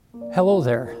Hello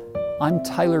there. I'm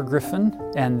Tyler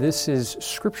Griffin, and this is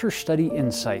Scripture Study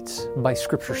Insights by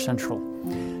Scripture Central.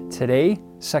 Today,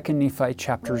 2 Nephi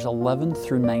chapters 11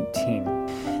 through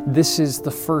 19. This is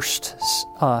the first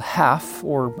half,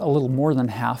 or a little more than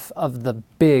half, of the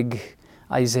big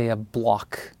Isaiah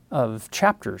block of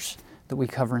chapters that we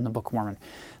cover in the Book of Mormon,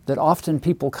 that often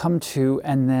people come to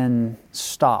and then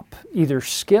stop, either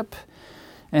skip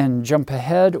and jump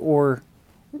ahead, or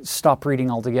stop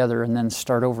reading altogether and then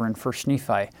start over in 1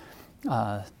 Nephi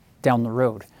down the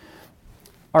road.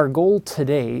 Our goal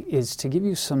today is to give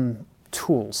you some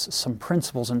tools, some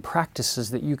principles and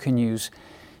practices that you can use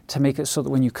to make it so that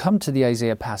when you come to the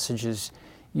Isaiah passages,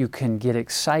 you can get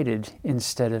excited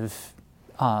instead of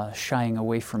shying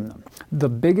away from them. The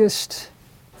biggest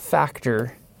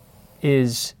factor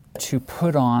is to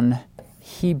put on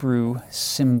Hebrew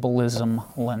symbolism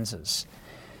lenses,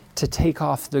 to take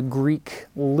off the Greek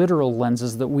literal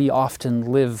lenses that we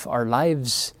often live our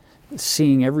lives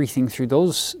seeing everything through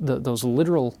those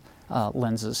literal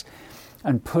lenses,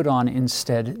 and put on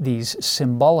instead these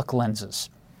symbolic lenses,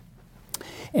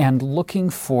 and looking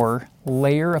for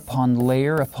layer upon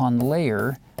layer upon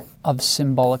layer of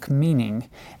symbolic meaning,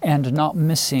 and not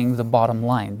missing the bottom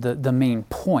line, the main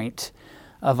point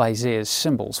of Isaiah's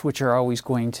symbols, which are always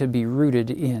going to be rooted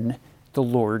in the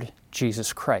Lord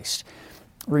Jesus Christ.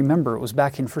 Remember, it was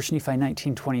back in 1 Nephi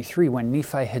 19:23 when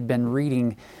Nephi had been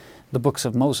reading the books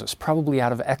of Moses, probably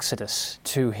out of Exodus,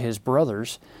 to his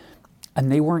brothers,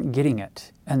 and they weren't getting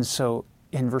it. And so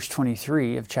in verse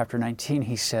 23 of chapter 19,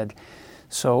 he said,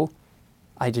 "So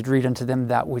I did read unto them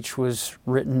that which was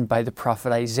written by the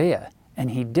prophet Isaiah." And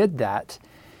he did that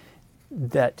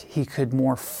he could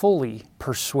more fully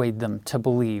persuade them to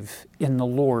believe in the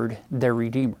Lord, their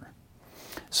Redeemer.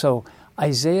 So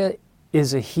Isaiah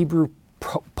is a Hebrew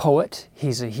poet.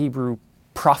 He's a Hebrew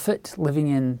prophet living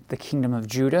in the kingdom of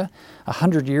Judah,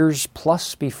 100 years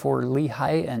plus before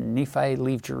Lehi and Nephi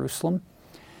leave Jerusalem.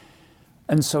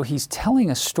 And so he's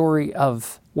telling a story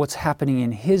of what's happening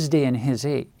in his day and his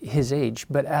age,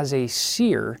 but as a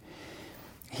seer,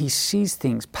 he sees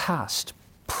things past,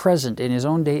 present, in his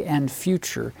own day and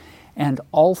future, and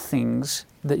all things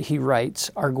that he writes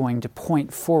are going to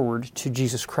point forward to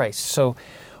Jesus Christ. So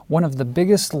one of the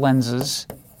biggest lenses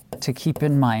to keep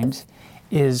in mind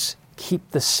is keep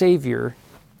the Savior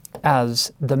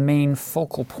as the main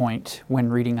focal point when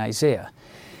reading Isaiah.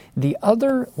 The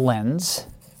other lens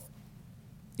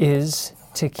is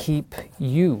to keep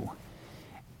you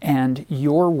and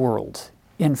your world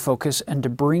in focus, and to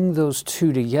bring those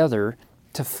two together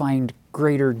to find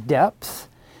greater depth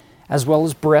as well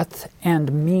as breadth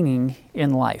and meaning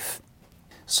in life.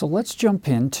 So let's jump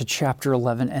into chapter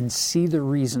 11 and see the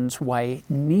reasons why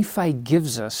Nephi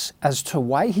gives us as to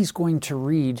why he's going to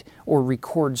read or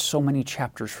record so many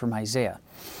chapters from Isaiah.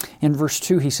 In verse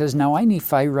 2 he says, "Now I,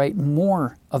 Nephi, write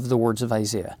more of the words of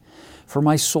Isaiah, for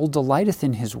my soul delighteth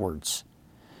in his words.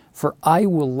 For I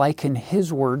will liken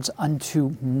his words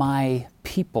unto my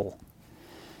people,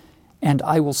 and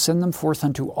I will send them forth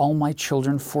unto all my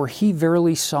children, for he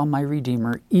verily saw my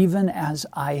Redeemer, even as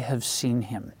I have seen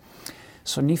him."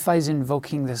 So Nephi is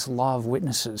invoking this law of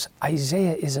witnesses.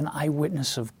 Isaiah is an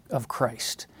eyewitness of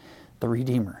Christ, the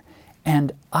Redeemer.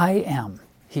 And I am.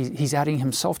 He's adding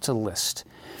himself to the list.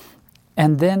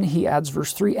 And then he adds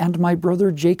verse 3, "And my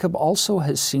brother Jacob also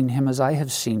has seen him as I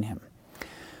have seen him."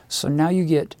 So now you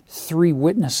get three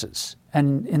witnesses.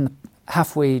 And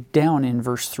halfway down in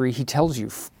verse 3, he tells you,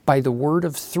 "By the word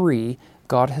of three,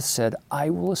 God hath said,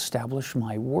 I will establish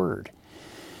my word."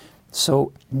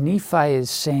 So Nephi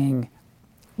is saying,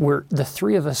 the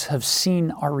three of us have seen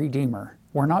our Redeemer.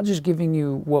 We're not just giving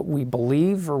you what we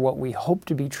believe or what we hope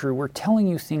to be true. We're telling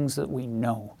you things that we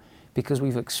know because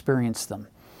we've experienced them.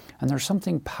 And there's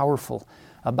something powerful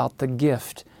about the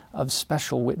gift of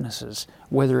special witnesses,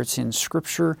 whether it's in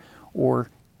Scripture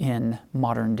or in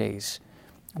modern days,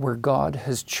 where God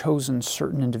has chosen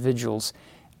certain individuals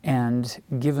and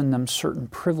given them certain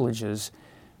privileges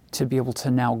to be able to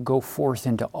now go forth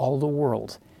into all the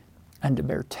world and to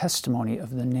bear testimony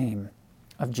of the name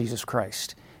of Jesus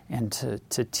Christ, and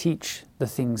to teach the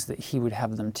things that he would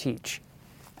have them teach.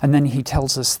 And then he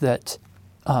tells us that,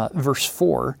 verse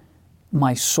 4,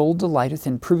 "My soul delighteth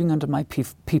in proving unto my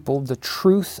people the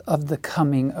truth of the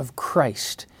coming of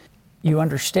Christ." You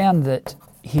understand that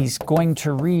he's going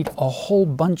to read a whole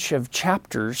bunch of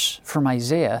chapters from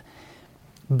Isaiah,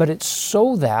 but it's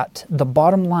so that the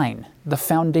bottom line, the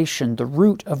foundation, the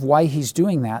root of why he's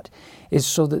doing that is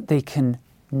so that they can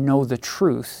know the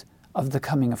truth of the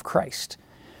coming of Christ.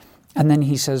 And then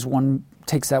he says,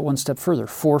 takes that one step further.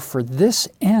 "For this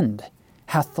end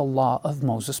hath the law of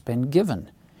Moses been given,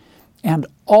 And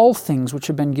all things which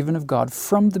have been given of God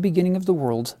from the beginning of the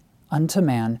world unto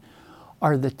man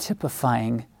are the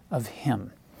typifying of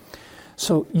Him.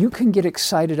 So you can get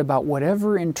excited about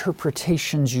whatever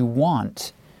interpretations you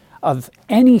want of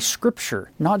any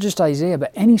scripture, not just Isaiah,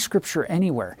 but any scripture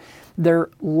anywhere. There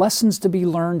are lessons to be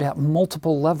learned at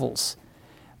multiple levels.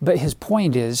 But his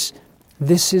point is,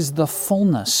 this is the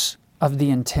fullness of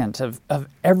the intent of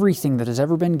everything that has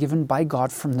ever been given by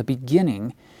God from the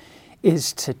beginning,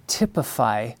 is to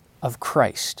typify of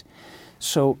Christ.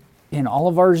 So in all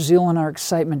of our zeal and our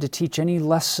excitement to teach any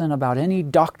lesson about any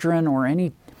doctrine or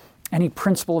any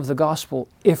principle of the gospel,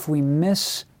 if we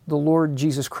miss the Lord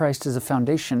Jesus Christ as a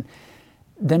foundation,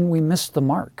 then we missed the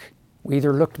mark. We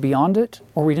either looked beyond it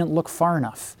or we didn't look far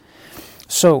enough.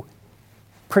 So,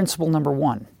 principle number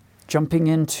 1, jumping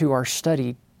into our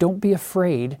study, don't be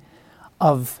afraid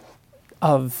of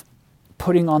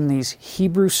putting on these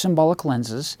Hebrew symbolic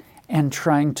lenses and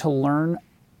trying to learn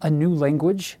a new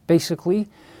language, basically,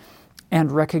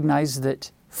 and recognize that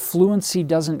fluency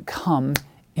doesn't come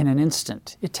in an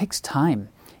instant. It takes time.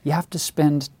 You have to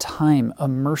spend time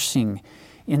immersing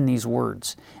in these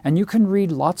words. And you can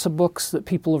read lots of books that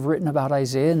people have written about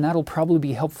Isaiah, and that'll probably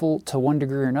be helpful to one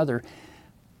degree or another.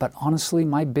 But honestly,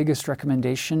 my biggest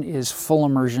recommendation is full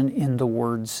immersion in the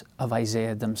words of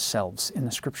Isaiah themselves in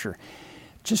the Scripture.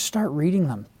 Just start reading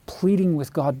them, pleading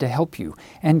with God to help you,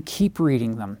 and keep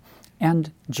reading them.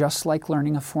 And just like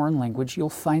learning a foreign language, you'll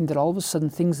find that all of a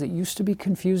sudden things that used to be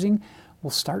confusing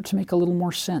will start to make a little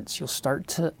more sense. You'll start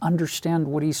to understand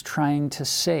what he's trying to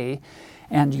say,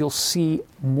 and you'll see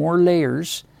more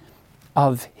layers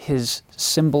of his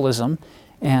symbolism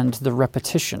and the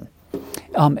repetition.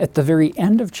 At the very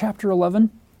end of chapter 11,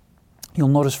 you'll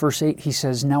notice verse 8, he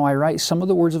says, "Now I write some of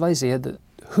the words of Isaiah, that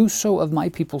whoso of my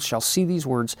people shall see these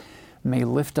words may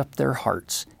lift up their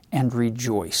hearts and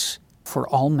rejoice for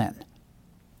all men.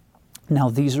 Now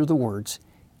these are the words,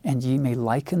 and ye may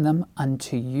liken them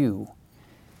unto you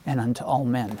and unto all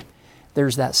men."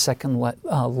 There's that second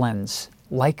lens.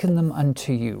 Liken them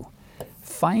unto you.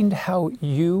 Find how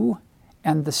you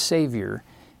and the Savior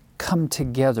come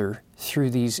together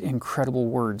through these incredible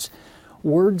words.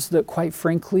 Words that, quite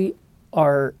frankly,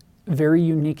 are very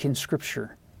unique in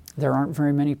Scripture. There aren't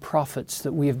very many prophets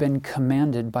that we have been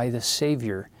commanded by the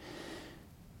Savior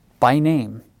by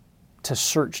name to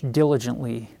search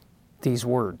diligently these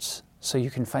words. So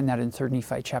you can find that in 3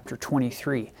 Nephi chapter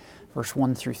 23, verse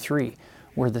 1 through 3,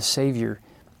 where the Savior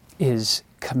is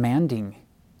commanding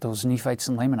those Nephites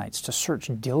and Lamanites to search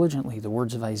diligently the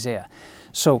words of Isaiah.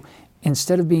 So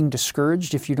instead of being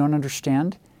discouraged if you don't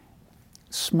understand,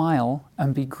 smile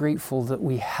and be grateful that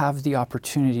we have the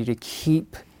opportunity to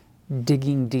keep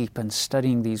digging deep and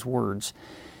studying these words,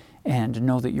 and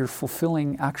know that you're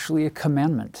fulfilling actually a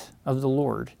commandment of the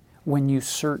Lord when you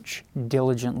search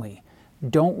diligently.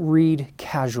 Don't read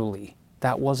casually.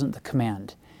 That wasn't the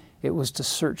command. It was to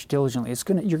search diligently.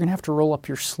 You're going to have to roll up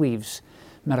your sleeves,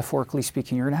 metaphorically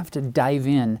speaking. You're going to have to dive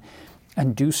in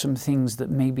and do some things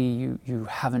that maybe you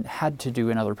haven't had to do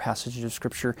in other passages of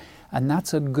Scripture, and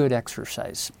that's a good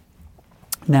exercise.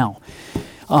 Now,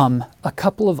 a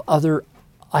couple of other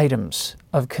items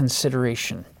of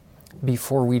consideration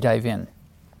before we dive in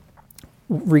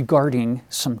regarding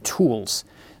some tools,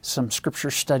 some Scripture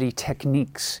study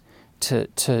techniques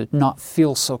to not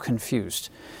feel so confused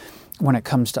when it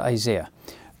comes to Isaiah.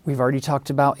 We've already talked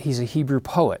about he's a Hebrew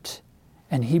poet,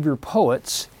 and Hebrew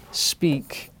poets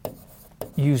speak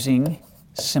using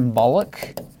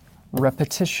symbolic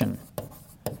repetition.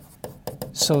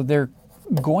 So they're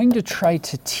going to try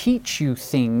to teach you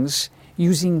things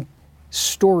using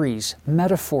stories,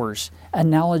 metaphors,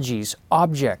 analogies,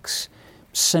 objects,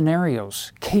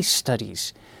 scenarios, case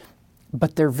studies,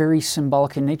 but they're very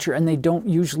symbolic in nature, and they don't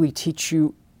usually teach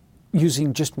you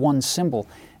using just one symbol.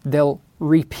 They'll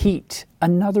repeat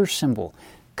another symbol.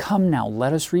 "Come now,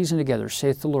 let us reason together,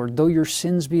 saith the Lord. Though your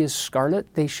sins be as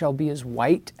scarlet, they shall be as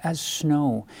white as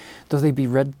snow. Though they be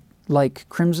red like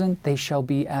crimson, they shall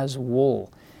be as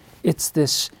wool." It's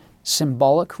this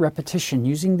symbolic repetition,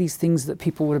 using these things that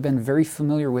people would have been very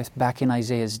familiar with back in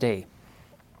Isaiah's day.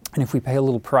 And if we pay a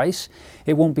little price,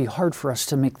 it won't be hard for us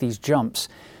to make these jumps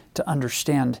to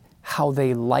understand how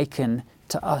they liken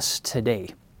to us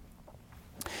today.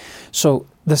 So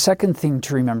the second thing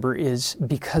to remember is,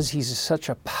 because he's such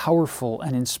a powerful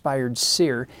and inspired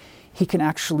seer, he can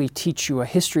actually teach you a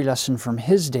history lesson from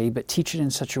his day, but teach it in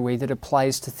such a way that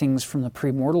applies to things from the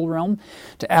premortal realm,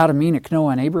 to Adam, Enoch,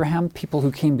 Noah, and Abraham, people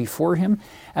who came before him,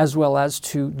 as well as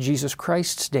to Jesus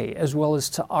Christ's day, as well as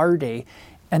to our day.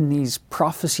 And these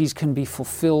prophecies can be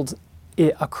fulfilled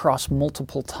across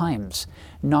multiple times,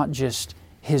 not just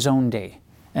his own day.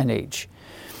 and age.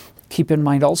 Keep in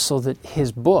mind also that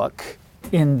his book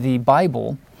in the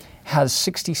Bible has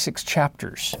 66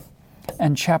 chapters,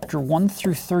 and chapter 1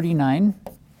 through 39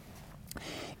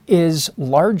 is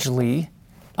largely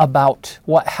about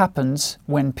what happens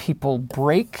when people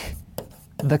break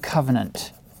the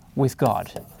covenant with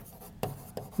God.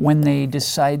 When they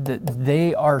decide that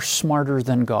they are smarter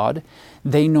than God,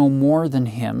 they know more than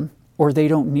Him, or they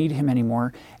don't need Him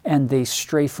anymore, and they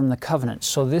stray from the covenant.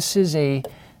 So this is a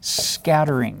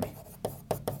scattering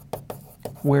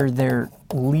where they're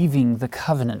leaving the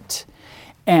covenant.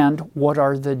 And what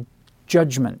are the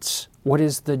judgments? What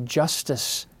is the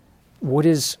justice?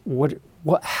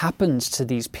 What happens to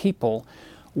these people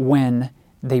when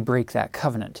they break that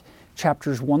covenant?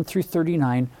 Chapters 1 through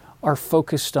 39 are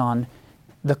focused on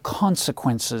the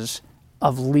consequences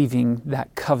of leaving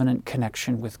that covenant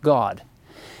connection with God.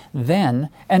 Then,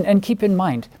 and keep in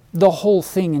mind, the whole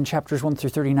thing in chapters 1 through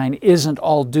 39 isn't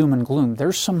all doom and gloom.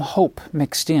 There's some hope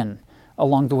mixed in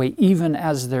along the way, even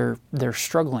as they're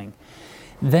struggling.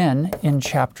 Then, in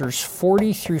chapters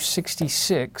 40 through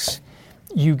 66,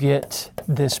 you get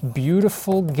this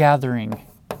beautiful gathering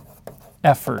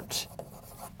effort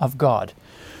of God,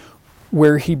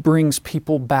 where He brings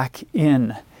people back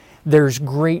in. There's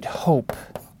great hope.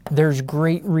 There's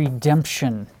great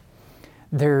redemption.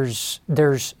 There's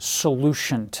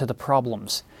solution to the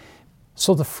problems.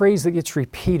 So the phrase that gets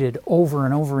repeated over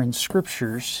and over in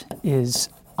scriptures is,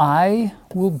 I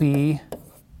will be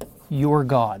your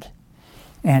God,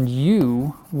 and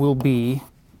you will be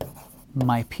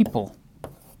my people.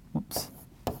 Oops.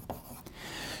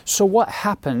 So what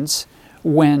happens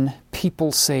when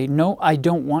people say, no, I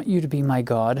don't want you to be my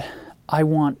God. I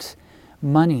want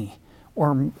money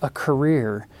or a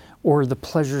career or the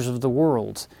pleasures of the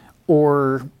world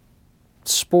or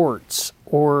sports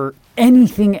or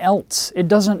anything else. It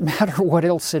doesn't matter what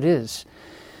else it is.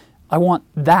 I want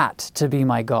that to be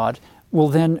my God. Well,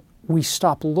 then we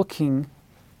stop looking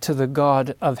to the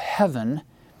God of heaven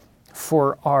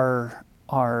for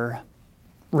our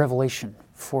revelation,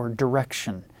 for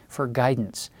direction, for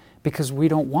guidance, because we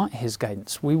don't want His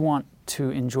guidance. We want to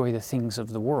enjoy the things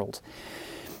of the world.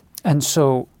 And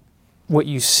so what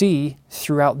you see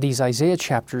throughout these Isaiah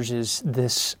chapters is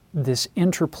this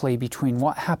interplay between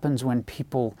what happens when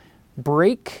people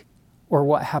break or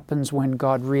what happens when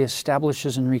God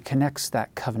reestablishes and reconnects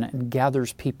that covenant and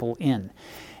gathers people in.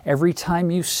 Every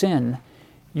time you sin,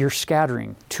 you're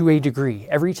scattering to a degree.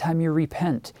 Every time you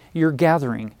repent, you're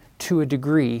gathering to a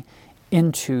degree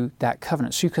into that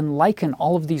covenant. So you can liken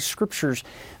all of these scriptures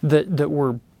that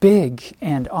were big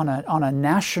and on a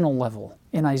national level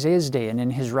in Isaiah's day and in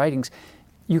his writings.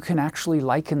 You can actually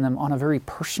liken them on a very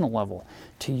personal level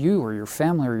to you or your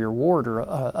family or your ward or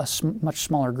a much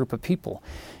smaller group of people.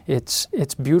 It's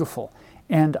beautiful.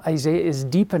 And Isaiah is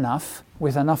deep enough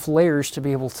with enough layers to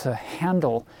be able to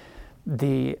handle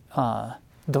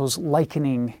those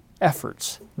likening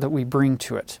efforts that we bring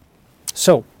to it.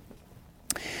 So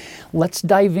let's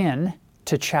dive in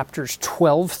to chapters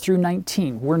 12 through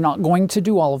 19. We're not going to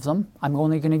do all of them. I'm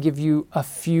only going to give you a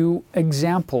few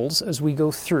examples as we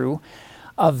go through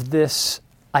of this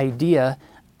idea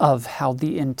of how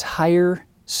the entire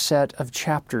set of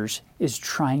chapters is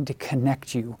trying to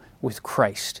connect you with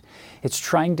Christ. It's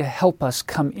trying to help us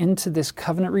come into this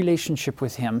covenant relationship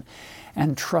with Him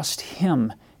and trust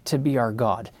Him to be our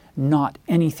God, not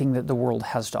anything that the world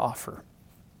has to offer.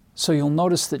 So you'll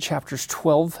notice that chapters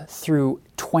 12 through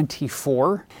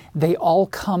 24, they all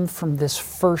come from this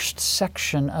first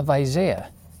section of Isaiah.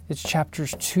 It's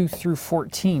chapters 2 through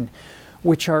 14,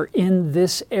 which are in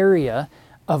this area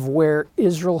of where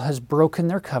Israel has broken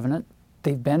their covenant.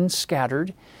 They've been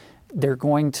scattered. They're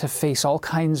going to face all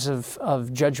kinds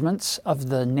of judgments of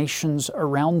the nations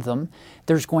around them.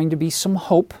 There's going to be some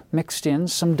hope mixed in,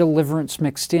 some deliverance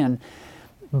mixed in,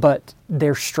 but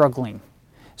they're struggling.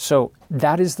 So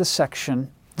that is the section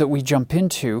that we jump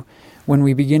into when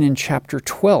we begin in chapter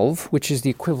 12, which is the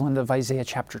equivalent of Isaiah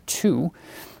chapter 2.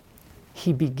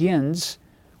 He begins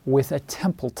with a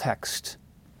temple text.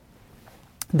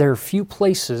 There are few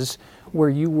places where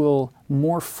you will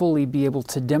more fully be able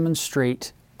to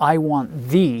demonstrate, I want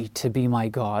thee to be my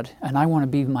God, and I want to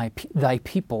be thy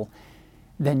people,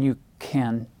 than you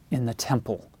can in the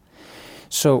temple.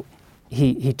 So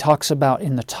he talks about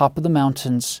in the top of the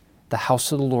mountains, the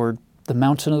house of the Lord, the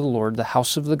mountain of the Lord, the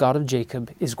house of the God of Jacob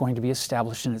is going to be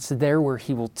established, and it's there where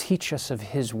He will teach us of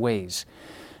His ways,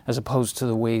 as opposed to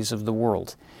the ways of the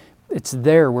world. It's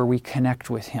there where we connect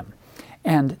with Him.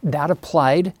 And that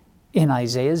applied in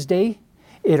Isaiah's day.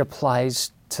 It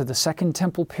applies to the Second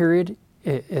Temple period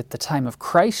at the time of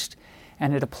Christ,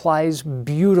 And it applies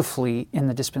beautifully in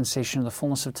the dispensation of the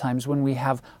fullness of times when we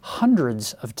have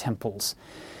hundreds of temples.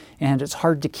 And it's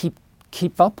hard to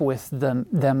keep up with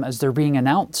them as they're being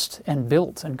announced and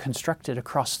built and constructed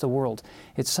across the world.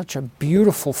 It's such a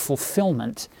beautiful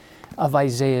fulfillment of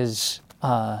Isaiah's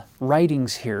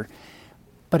writings here.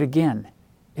 But again,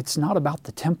 it's not about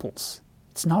the temples.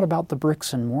 It's not about the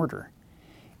bricks and mortar.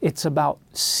 It's about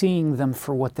seeing them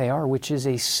for what they are, which is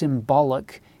a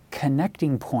symbolic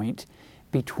connecting point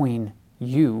between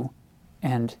you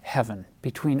and heaven,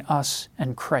 between us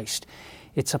and Christ.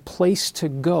 It's a place to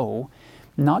go,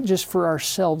 not just for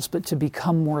ourselves, but to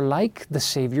become more like the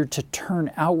Savior, to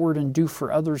turn outward and do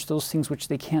for others those things which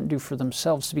they can't do for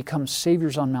themselves, to become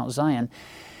Saviors on Mount Zion,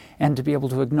 and to be able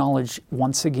to acknowledge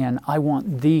once again, I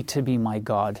want Thee to be my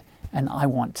God, and I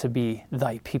want to be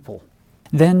Thy people.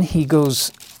 Then he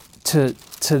goes to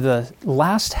the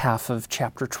last half of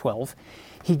chapter 12.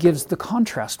 He gives the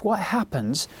contrast. What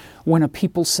happens when a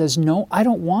people says, no, I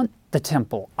don't want the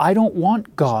temple. I don't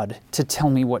want God to tell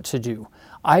me what to do.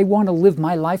 I want to live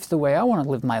my life the way I want to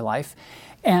live my life.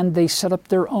 And they set up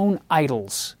their own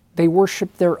idols. They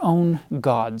worship their own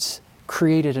gods,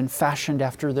 created and fashioned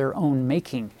after their own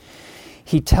making.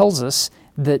 He tells us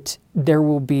that there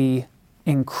will be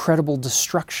incredible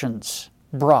destructions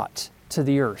brought to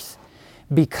the earth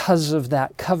because of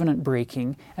that covenant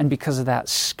breaking and because of that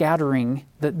scattering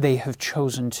that they have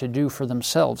chosen to do for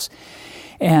themselves.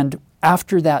 And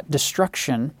after that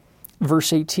destruction,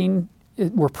 verse 18,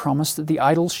 we're promised that the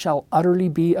idols shall utterly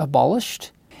be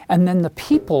abolished. And then the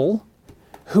people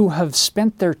who have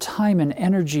spent their time and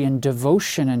energy and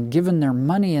devotion and given their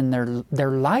money and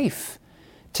their life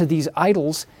to these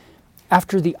idols,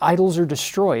 after the idols are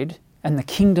destroyed and the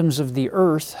kingdoms of the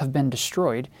earth have been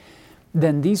destroyed,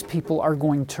 then these people are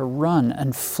going to run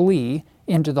and flee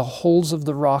into the holes of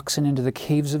the rocks and into the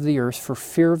caves of the earth, for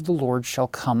fear of the Lord shall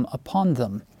come upon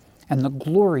them, and the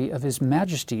glory of His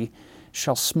majesty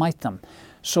shall smite them.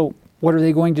 So what are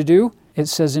they going to do? It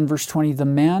says in verse 20,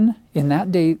 in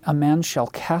that day a man shall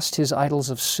cast his idols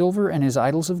of silver and his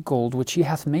idols of gold, which he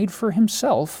hath made for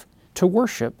himself, to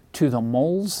worship to the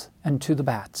moles and to the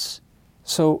bats.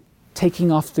 So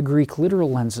taking off the Greek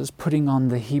literal lenses, putting on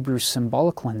the Hebrew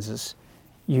symbolic lenses,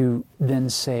 you then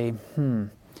say,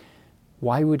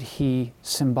 why would he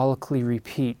symbolically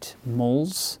repeat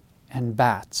moles and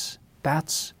bats?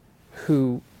 That's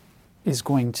who is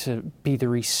going to be the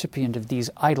recipient of these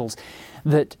idols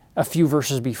that a few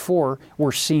verses before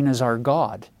were seen as our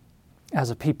God, as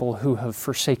a people who have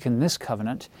forsaken this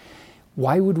covenant.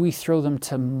 Why would we throw them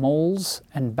to moles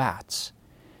and bats?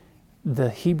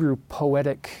 The Hebrew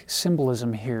poetic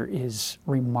symbolism here is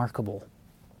remarkable.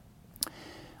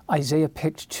 Isaiah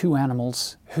picked two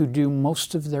animals who do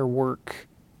most of their work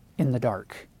in the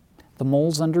dark. The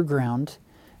moles underground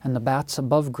and the bats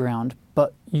above ground,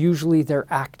 but usually they're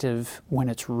active when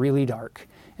it's really dark.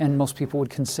 And most people would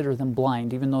consider them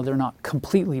blind, even though they're not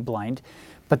completely blind.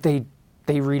 But they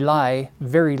rely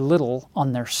very little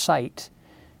on their sight,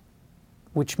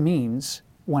 which means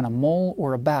when a mole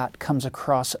or a bat comes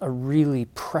across a really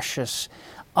precious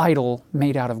idol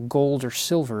made out of gold or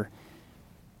silver,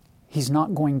 he's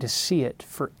not going to see it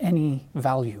for any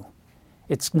value.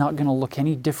 It's not going to look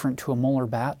any different to a mole or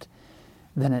bat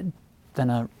than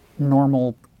a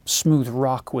normal smooth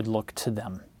rock would look to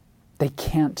them. They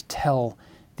can't tell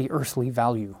the earthly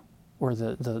value or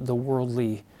the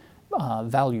worldly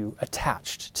value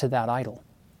attached to that idol.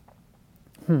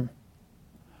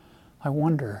 I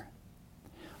wonder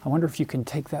if you can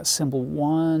take that symbol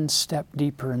one step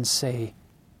deeper and say,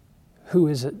 who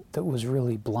is it that was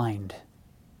really blind?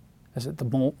 Is it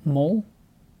the mole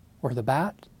or the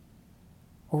bat?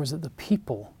 Or was it the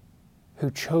people who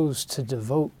chose to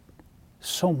devote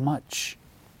so much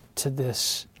to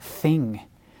this thing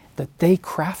that they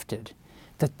crafted,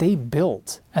 that they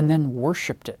built, and then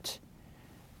worshipped it?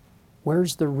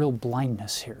 Where's the real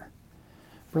blindness here?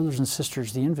 Brothers and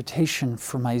sisters, the invitation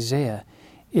from Isaiah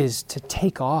is to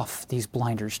take off these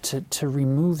blinders, to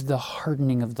remove the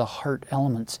hardening of the heart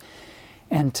elements,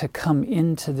 and to come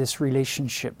into this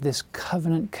relationship, this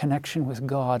covenant connection with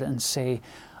God, and say,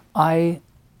 I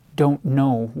don't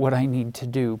know what I need to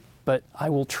do, but I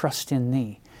will trust in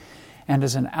Thee. And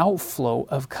as an outflow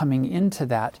of coming into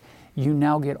that, you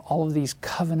now get all of these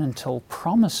covenantal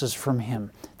promises from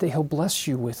Him, that He'll bless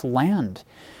you with land,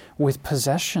 with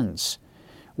possessions,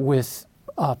 with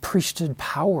priesthood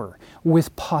power,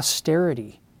 with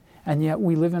posterity. And yet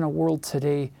we live in a world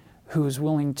today who is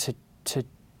willing to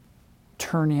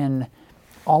turn in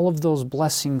all of those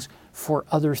blessings for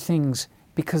other things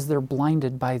because they're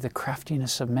blinded by the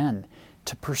craftiness of men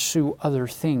to pursue other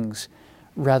things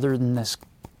rather than this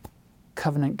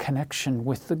covenant connection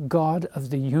with the God of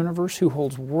the universe who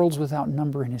holds worlds without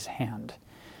number in his hand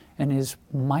and is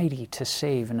mighty to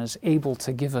save and is able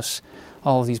to give us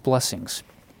all of these blessings.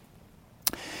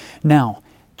 Now,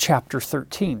 chapter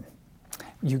 13.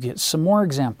 You get some more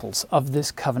examples of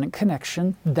this covenant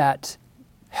connection that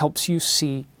helps you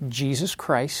see Jesus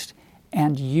Christ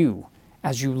and you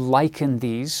as you liken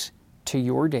these to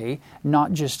your day,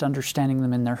 not just understanding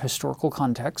them in their historical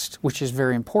context, which is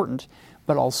very important,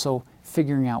 but also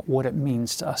figuring out what it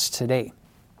means to us today.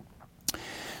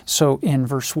 So in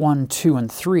verse 1, 2,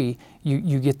 and 3,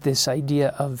 you get this idea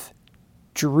of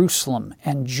Jerusalem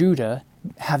and Judah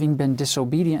having been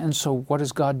disobedient. And so what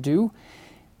does God do?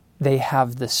 They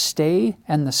have the stay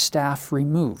and the staff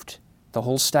removed, the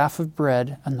whole staff of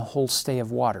bread and the whole stay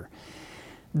of water.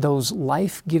 Those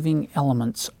life-giving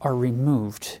elements are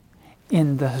removed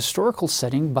in the historical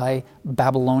setting by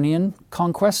Babylonian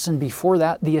conquests, and before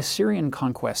that, the Assyrian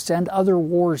conquests and other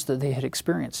wars that they had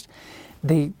experienced.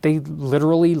 They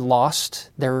literally lost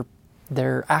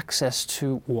their access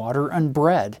to water and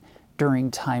bread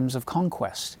during times of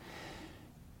conquest.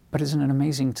 But isn't it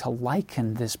amazing to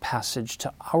liken this passage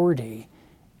to our day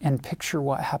and picture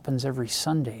what happens every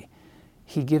Sunday?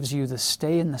 He gives you the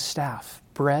stay and the staff,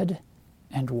 bread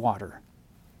and water.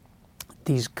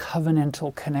 These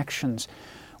covenantal connections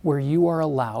where you are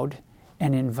allowed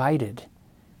and invited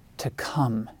to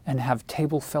come and have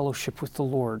table fellowship with the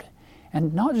Lord,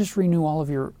 and not just renew all of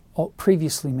your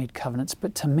previously made covenants,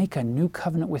 but to make a new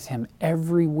covenant with Him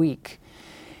every week.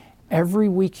 Every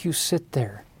week you sit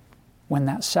there when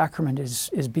that sacrament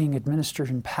is being administered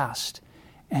and passed,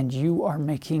 and you are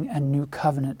making a new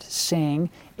covenant, saying,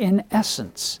 in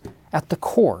essence, at the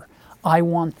core, I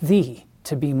want Thee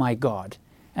to be my God,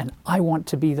 and I want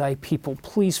to be Thy people.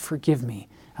 Please forgive me,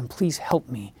 and please help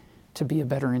me to be a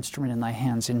better instrument in Thy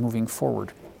hands in moving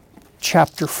forward.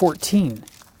 Chapter 14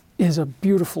 is a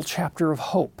beautiful chapter of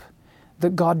hope,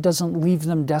 that God doesn't leave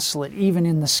them desolate, even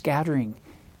in the scattering.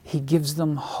 He gives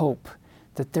them hope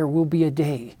that there will be a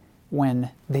day when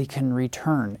they can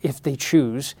return, if they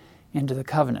choose, into the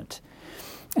covenant.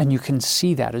 And you can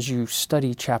see that as you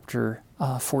study chapter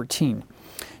 14.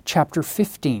 Chapter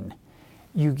 15,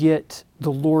 you get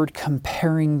the Lord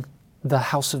comparing the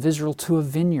house of Israel to a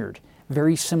vineyard,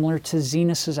 very similar to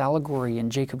Zenos's allegory in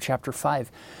Jacob chapter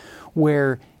 5,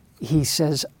 where he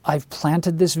says, I've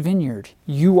planted this vineyard.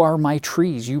 You are my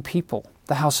trees, you people,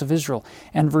 the house of Israel.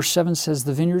 And verse 7 says,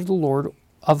 the vineyard of the Lord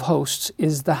of hosts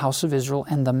is the house of Israel,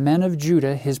 and the men of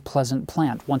Judah his pleasant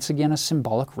plant. Once again, a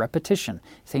symbolic repetition.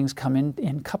 Things come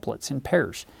in couplets, in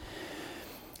pairs.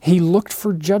 He looked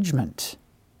for judgment,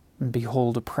 and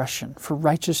behold oppression. For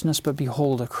righteousness, but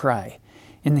behold a cry.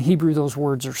 In the Hebrew, those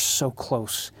words are so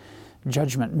close.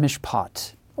 Judgment,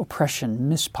 mishpat. Oppression,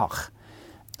 mispach.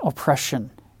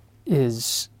 Oppression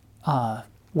is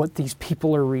what these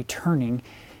people are returning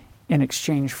in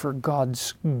exchange for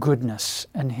God's goodness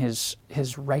and His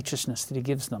righteousness that He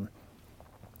gives them.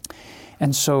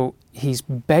 And so He's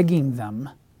begging them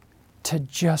to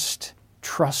just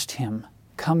trust Him,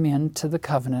 come into the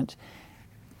covenant,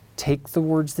 take the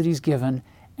words that He's given,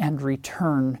 and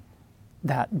return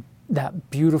that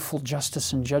beautiful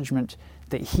justice and judgment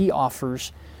that He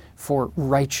offers for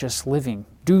righteous living.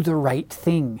 Do the right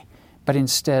thing, but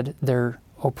instead they're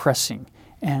oppressing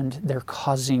and they're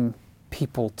causing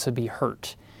people to be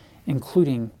hurt,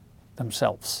 including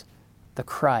themselves. The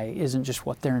cry isn't just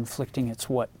what they're inflicting, it's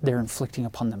what they're inflicting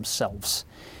upon themselves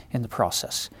in the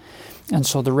process. And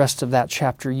so the rest of that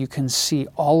chapter, you can see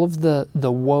all of the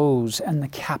woes and the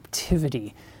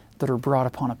captivity that are brought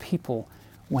upon a people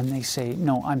when they say,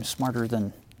 no, I'm smarter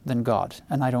than God,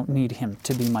 and I don't need Him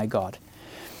to be my God.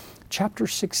 Chapter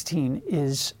 16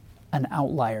 is an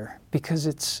outlier because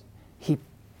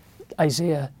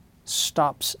Isaiah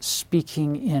stops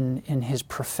speaking in his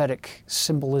prophetic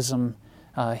symbolism,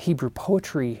 Hebrew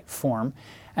poetry form,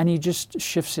 and he just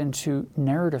shifts into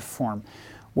narrative form,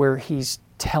 where he's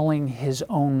telling his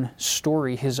own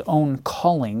story, his own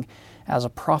calling as a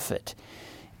prophet,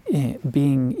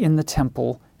 being in the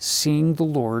temple, seeing the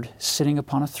Lord sitting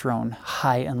upon a throne,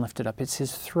 high and lifted up. It's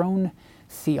his throne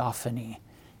theophany,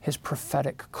 his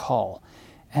prophetic call.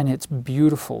 And it's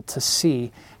beautiful to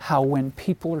see how when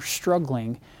people are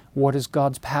struggling, what is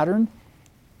God's pattern?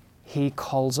 He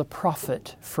calls a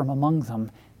prophet from among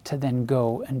them to then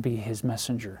go and be His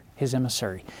messenger, His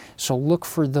emissary. So look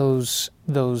for those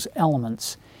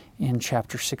elements in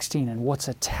chapter 16 and what's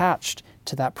attached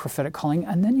to that prophetic calling.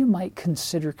 And then you might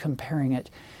consider comparing it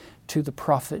to the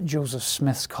prophet Joseph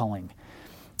Smith's calling,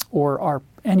 or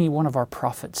any one of our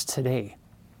prophets today,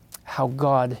 how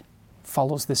God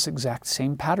follows this exact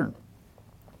same pattern.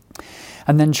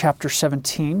 And then chapter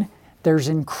 17, there's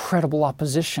incredible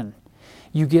opposition.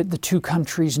 You get the two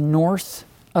countries north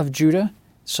of Judah,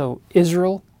 so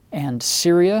Israel and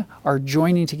Syria are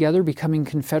joining together, becoming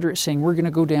confederate, saying, we're going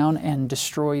to go down and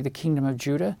destroy the kingdom of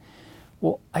Judah.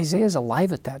 Well, Isaiah's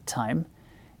alive at that time,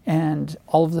 and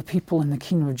all of the people in the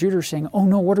kingdom of Judah are saying, oh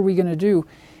no, what are we going to do?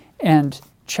 And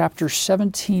chapters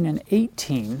 17 and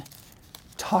 18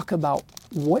 talk about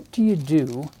what do you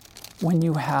do when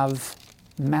you have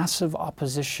massive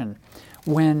opposition,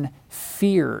 when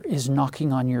fear is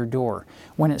knocking on your door,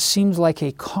 when it seems like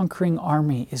a conquering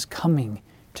army is coming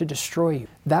to destroy you.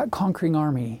 That conquering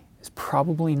army is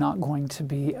probably not going to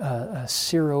be a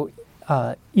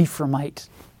Syro-Ephraimite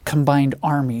combined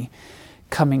army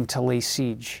coming to lay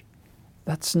siege.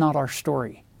 That's not our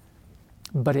story.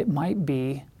 But it might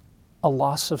be a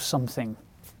loss of something.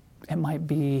 It might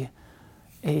be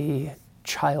a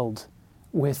child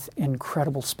with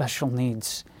incredible special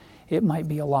needs. It might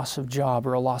be a loss of job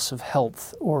or a loss of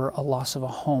health or a loss of a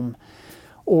home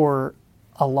or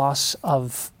a loss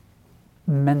of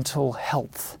mental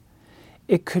health.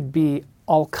 It could be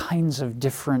all kinds of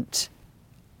different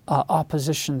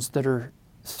oppositions that are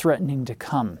threatening to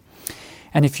come.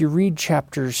 And if you read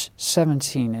chapters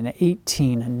 17 and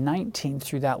 18 and 19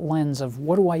 through that lens of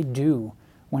what do I do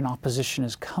when opposition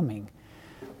is coming,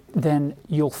 then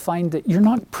you'll find that you're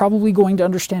not probably going to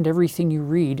understand everything you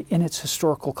read in its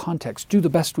historical context. Do the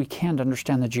best we can to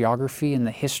understand the geography and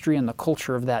the history and the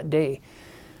culture of that day.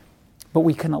 But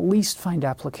we can at least find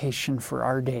application for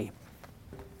our day.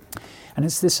 And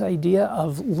it's this idea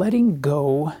of letting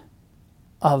go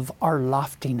of our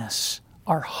loftiness,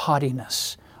 our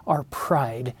haughtiness, our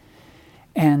pride,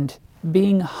 and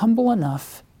being humble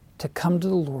enough to come to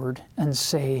the Lord and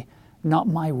say, not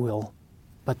my will,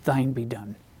 but thine be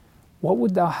done. What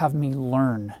would thou have me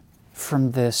learn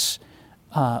from this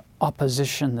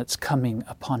opposition that's coming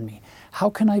upon me? How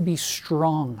can I be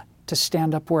strong to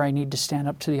stand up where I need to stand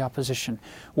up to the opposition?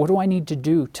 What do I need to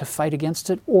do to fight against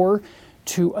it or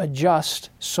to adjust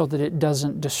so that it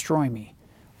doesn't destroy me?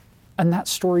 And that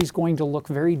story is going to look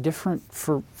very different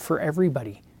for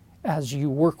everybody as you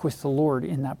work with the Lord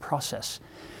in that process.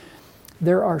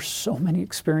 There are so many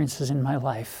experiences in my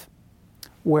life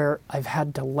where I've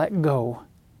had to let go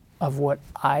of what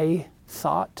I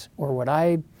thought or what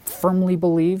I firmly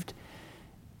believed,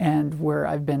 and where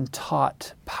I've been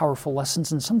taught powerful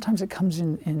lessons, and sometimes it comes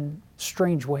in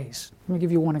strange ways. Let me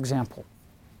give you one example.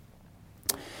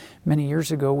 Many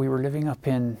years ago, we were living up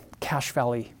in Cache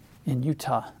Valley in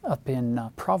Utah, up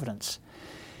in Providence,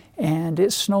 and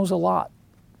it snows a lot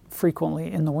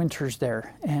frequently in the winters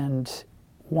there. And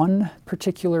one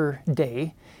particular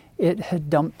day, it had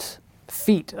dumped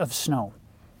feet of snow.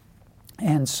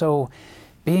 And so,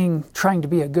 trying to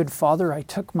be a good father, I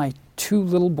took my two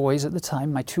little boys at the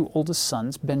time, my two oldest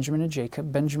sons, Benjamin and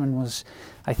Jacob. Benjamin was,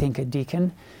 I think, a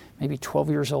deacon, maybe 12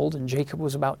 years old, and Jacob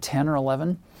was about 10 or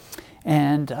 11.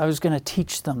 And I was going to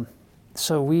teach them.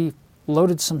 So we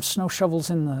loaded some snow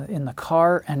shovels in the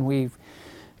car, and we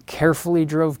carefully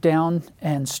drove down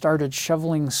and started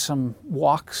shoveling some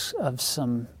walks of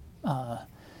some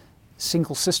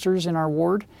single sisters in our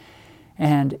ward.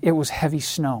 And it was heavy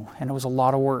snow, and it was a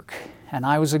lot of work. And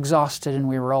I was exhausted, and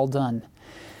we were all done.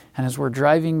 And as we're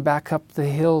driving back up the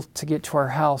hill to get to our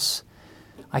house,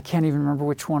 I can't even remember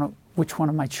which one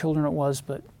of my children it was,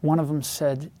 but one of them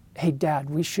said, "Hey, Dad,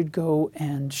 we should go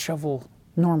and shovel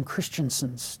Norm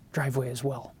Christensen's driveway as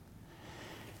well."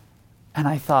 And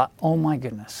I thought, oh my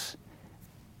goodness.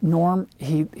 Norm,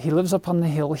 he lives up on the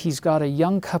hill. He's got a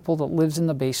young couple that lives in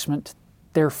the basement.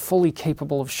 They're fully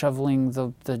capable of shoveling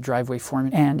the driveway for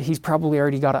him. And he's probably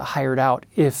already got it hired out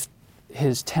if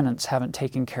his tenants haven't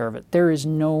taken care of it. There is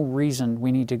no reason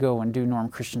we need to go and do Norm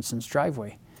Christensen's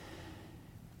driveway.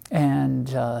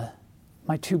 And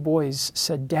my two boys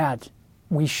said, "Dad,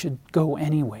 we should go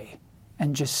anyway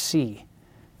and just see.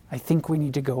 I think we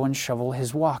need to go and shovel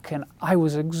his walk." And I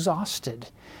was exhausted.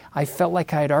 I felt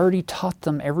like I had already taught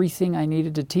them everything I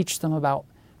needed to teach them about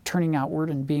turning outward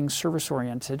and being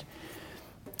service-oriented.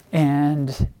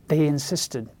 And they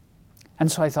insisted. And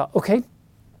so I thought, okay,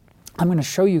 I'm going to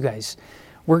show you guys.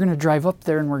 We're going to drive up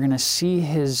there and we're going to see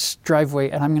his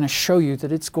driveway, and I'm going to show you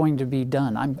that it's going to be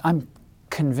done. I'm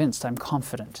convinced, I'm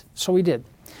confident. So we did.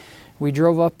 We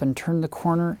drove up and turned the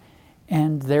corner,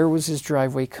 and there was his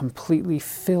driveway completely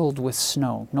filled with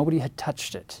snow. Nobody had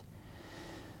touched it.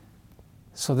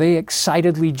 So they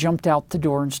excitedly jumped out the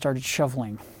door and started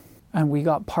shoveling. And we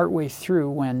got partway through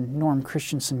when Norm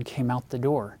Christensen came out the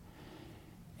door.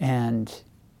 And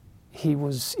he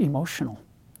was emotional.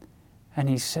 And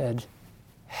he said,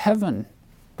 "Heaven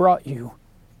brought you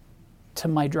to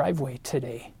my driveway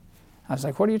today." I was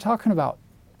like, what are you talking about,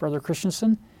 Brother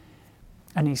Christensen?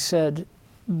 And he said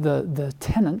the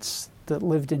tenants that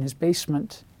lived in his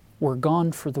basement were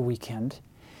gone for the weekend.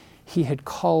 He had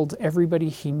called everybody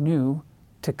he knew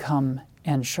to come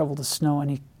and shovel the snow, and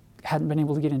he hadn't been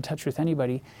able to get in touch with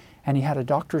anybody. And he had a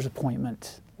doctor's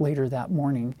appointment later that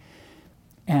morning,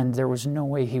 and there was no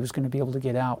way he was going to be able to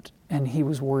get out, and he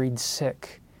was worried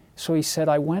sick. So he said,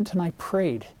 I went and I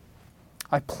prayed.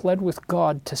 I pled with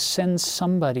God to send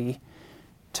somebody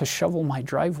to shovel my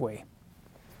driveway.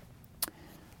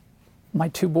 My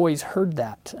two boys heard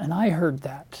that, and I heard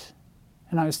that.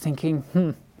 And I was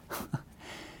thinking,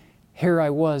 here I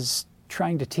was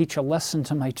trying to teach a lesson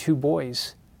to my two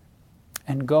boys,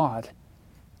 and God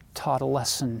taught a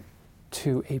lesson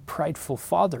to a prideful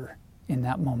father in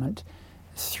that moment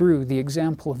through the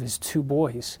example of his two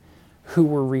boys who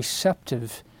were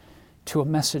receptive to a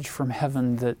message from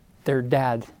heaven that their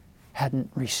dad hadn't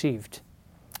received.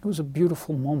 It was a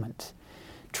beautiful moment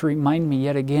to remind me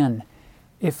yet again,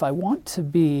 if I want to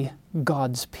be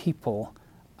God's people,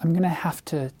 I'm going to have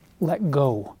to let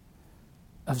go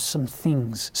of some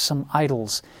things, some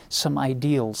idols, some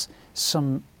ideals,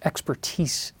 some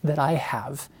expertise that I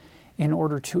have in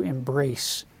order to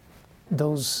embrace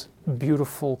those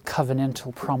beautiful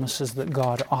covenantal promises that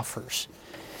God offers.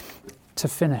 To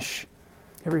finish,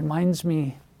 it reminds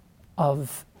me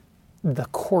of the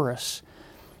chorus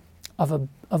of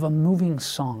a moving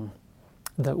song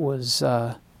that was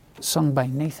sung by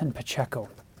Nathan Pacheco.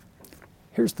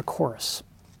 Here's the chorus.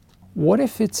 What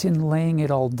if it's in laying it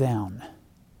all down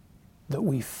that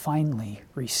we finally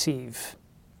receive?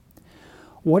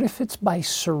 What if it's by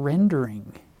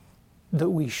surrendering that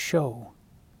we show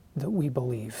that we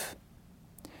believe?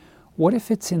 What if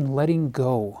it's in letting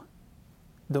go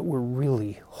that we're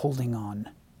really holding on,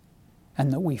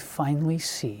 and that we finally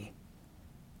see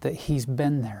that He's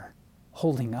been there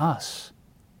holding us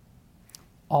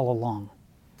all along?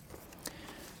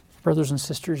 Brothers and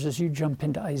sisters, as you jump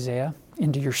into Isaiah,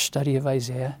 into your study of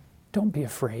Isaiah, don't be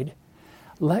afraid.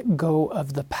 Let go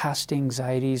of the past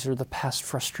anxieties or the past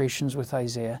frustrations with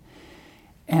Isaiah,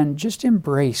 and just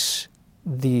embrace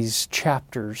these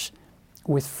chapters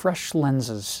with fresh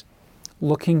lenses,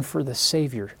 looking for the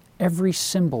Savior. Every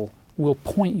symbol will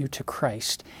point you to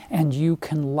Christ, and you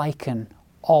can liken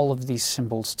all of these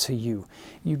symbols to you.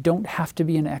 You don't have to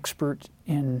be an expert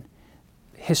in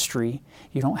history.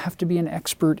 You don't have to be an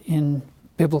expert in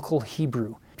biblical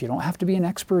Hebrew. You don't have to be an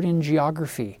expert in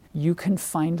geography. You can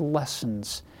find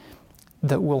lessons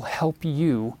that will help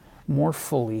you more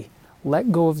fully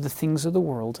let go of the things of the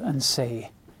world and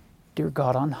say, Dear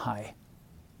God on high,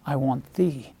 I want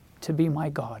Thee to be my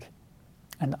God,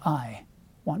 and I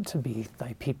want to be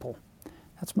Thy people.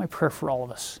 That's my prayer for all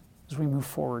of us as we move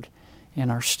forward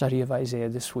in our study of Isaiah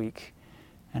this week.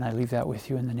 And I leave that with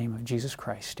you in the name of Jesus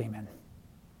Christ. Amen.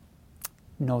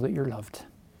 Know that you're loved.